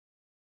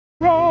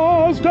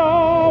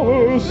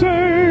Rowsdower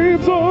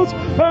saves us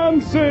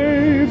and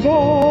saves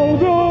all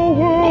the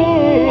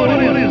world.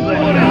 What is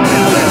that?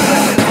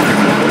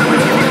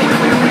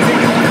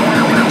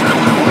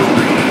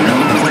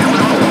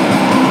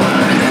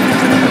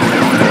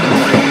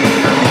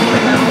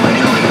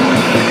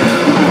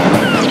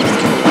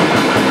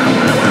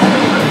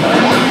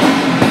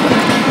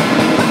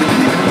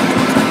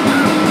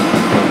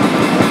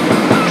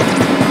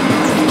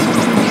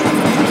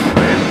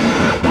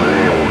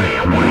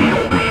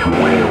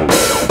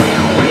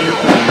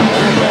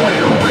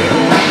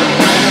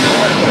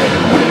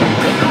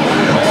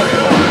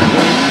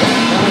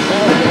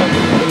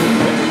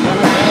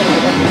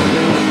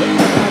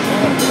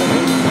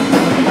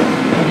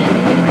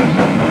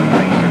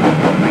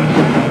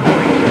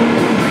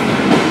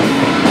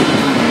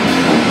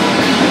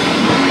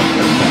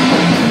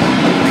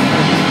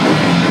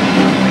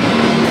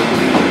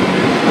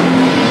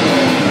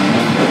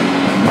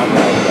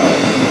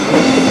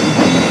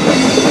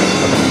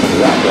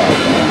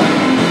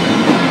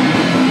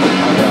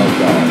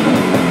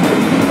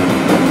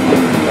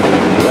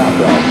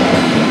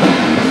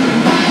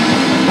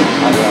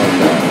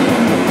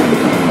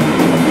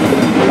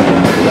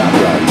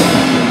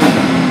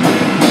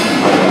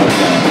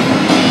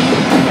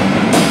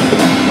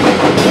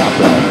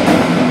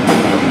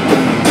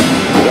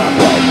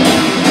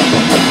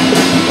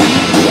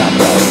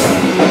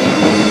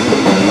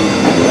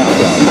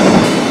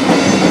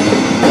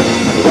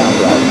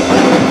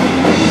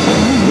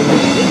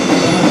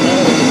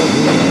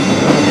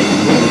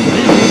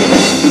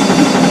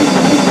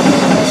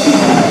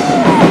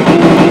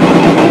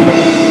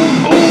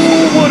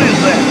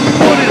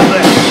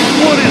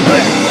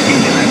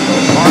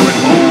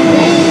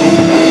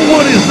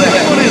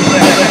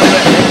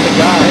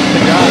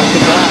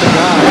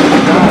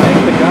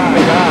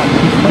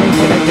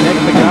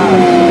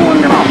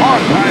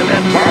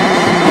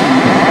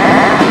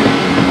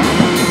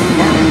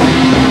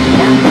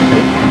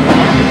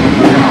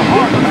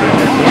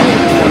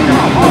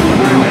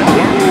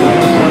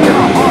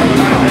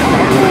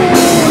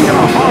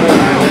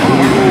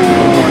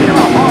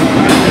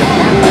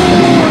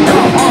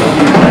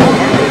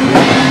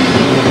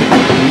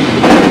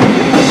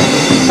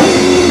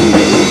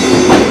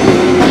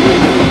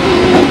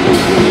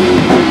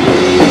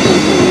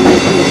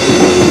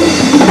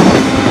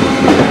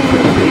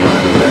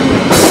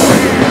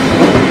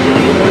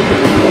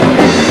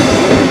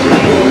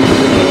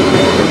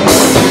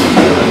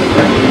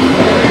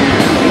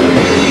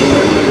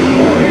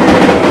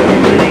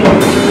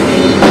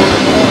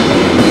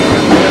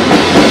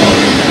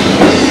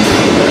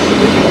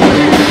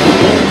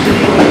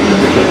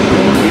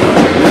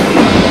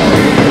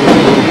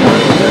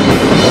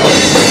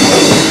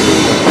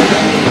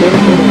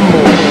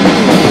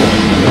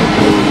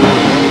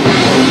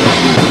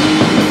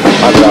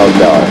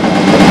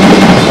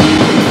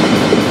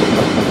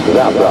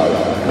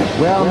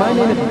 Well, my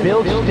name is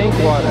Bill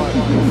Stinkwater.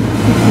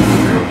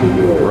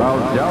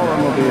 Rowsdower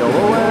mobile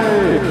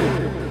away!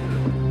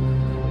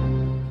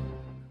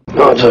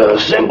 The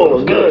symbol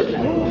is good,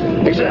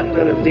 except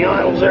that if the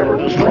idol's ever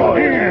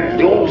destroyed,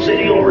 the old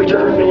city will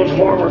return to its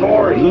former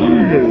glory.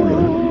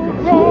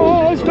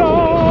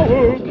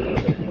 Rowsdower!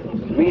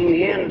 Meaning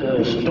the end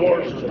of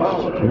Satoris'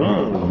 power.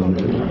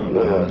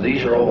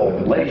 These are all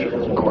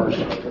legends, of course.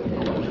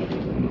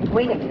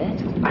 Wait a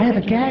minute. I have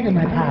a gag in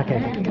my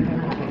pocket.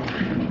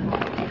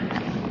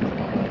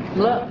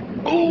 Look.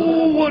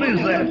 Oh, what is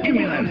that? Give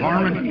me that,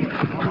 varmint.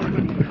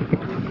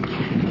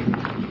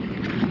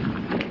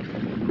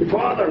 Your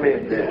father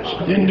made this.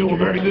 Didn't do a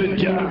very good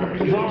job.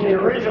 He found the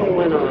original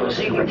in a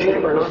secret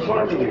chamber not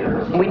far from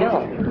here. We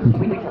know.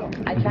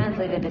 I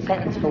translated the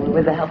sentence for you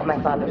with the help of my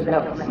father's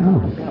notes.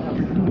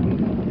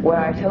 Where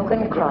our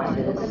token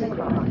crosses,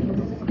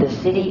 the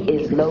city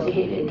is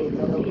located.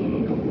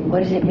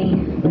 What does it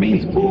mean? It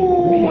means,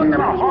 ooh, I'm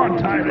gonna hard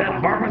tie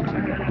that varmint.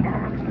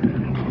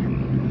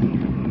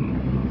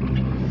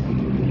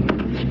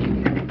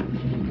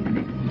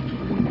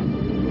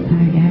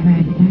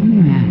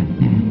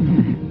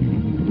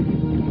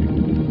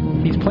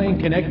 He's playing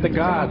Connect the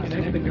Gods. I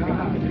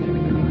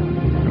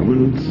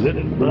will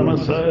sit by my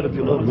side if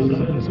you love me,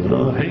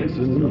 so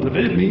hasten to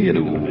bid me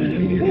adieu.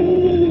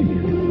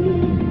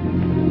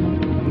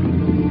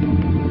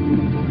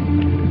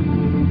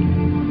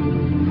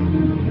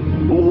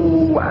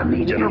 Ooh, I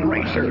need an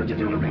eraser.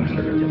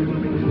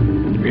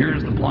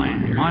 Here's the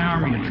plan. My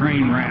army of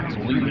trained rats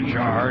will lead the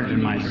charge,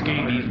 and my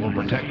scabies will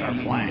protect our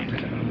flank.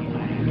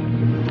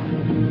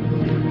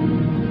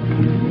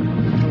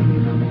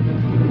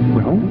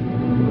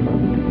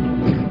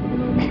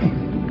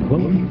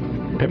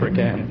 Pepper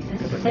Cat.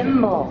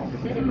 Symbol.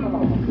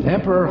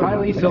 Emperor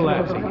Haile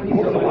Selassie.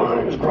 Where the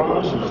lines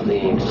cross is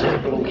the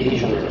exact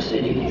location of the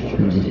city.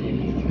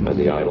 And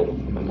the idol.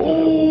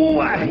 Oh,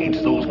 I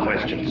hate those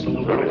questions.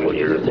 What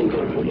you're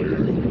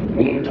thinking.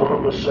 Me and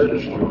Thomas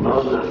searched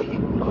all night.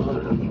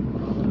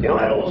 The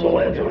idol's a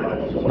legend.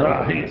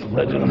 I hate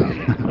legends.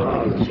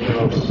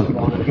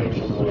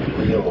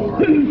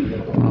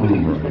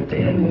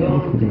 Dead and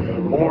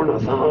gone. Born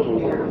 1,000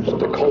 years.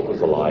 The cult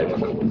is alive.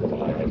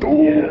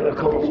 Yeah, the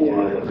cult's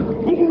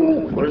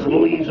alive. But his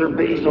beliefs are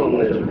based on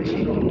lizards.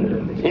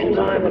 In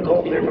time, the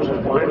cult members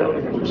will find out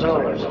for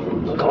themselves.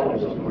 The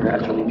cult will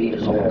actually be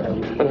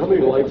dissolved. And how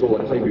many lives will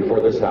it take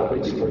before this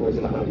happens?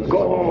 Go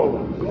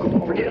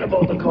home. Forget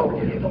about the cult.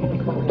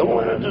 Don't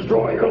let it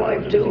destroy your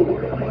life, too.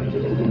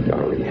 It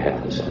already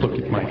has. Look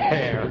at my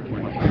hair.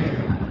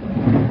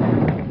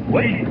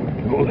 Wait,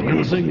 I was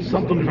gonna sing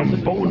something from the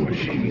Bone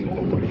Machine.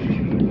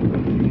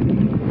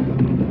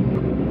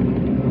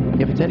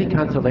 If it's any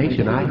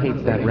consolation, I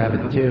hate that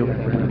rabbit too.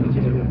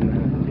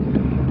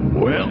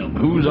 Well,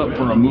 who's up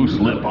for a moose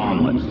lip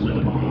omelet?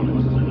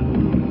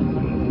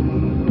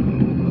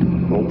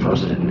 Don't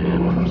trust it,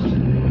 man.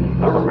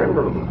 I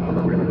remember him.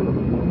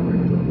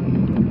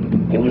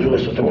 He was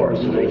with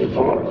Satoris the night his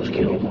father was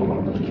killed.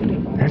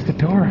 That's the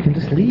door. I can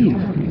just leave.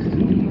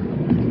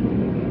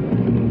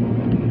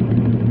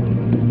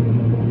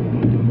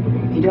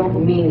 You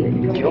don't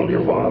mean it. Killed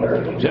your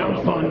father?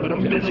 Sounds fun, but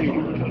I'm busy.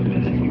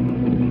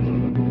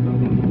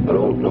 I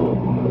don't know.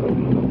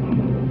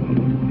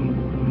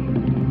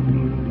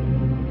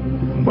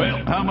 Well,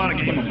 how about a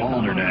game of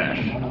balderdash?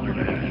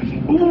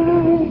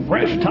 Ooh,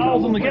 fresh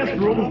towels in the guest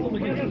room.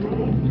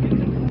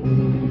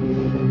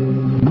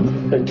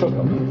 They took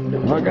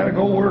him. I gotta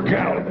go work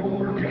out.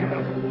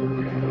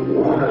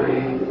 Why?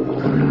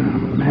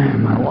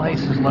 Man, my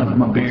lice has left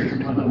my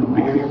beard.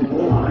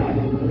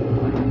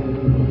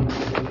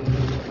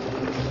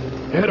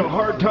 Had a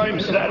hard time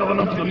saddling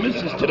up the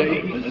missus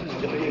today.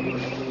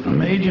 I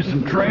made you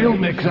some trail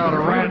mix out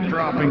of rat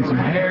droppings and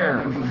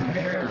hair.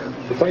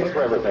 Thanks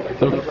for everything.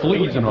 The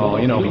fleas and all,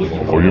 you know.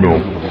 Oh, you know.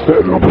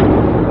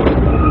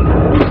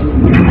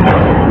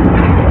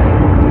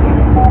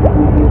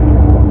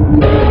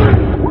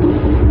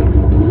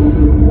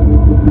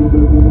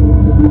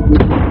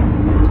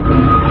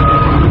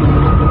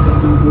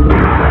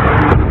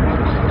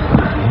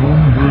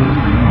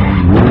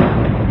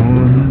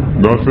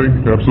 Nothing?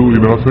 Absolutely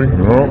nothing?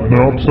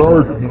 No,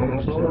 sorry.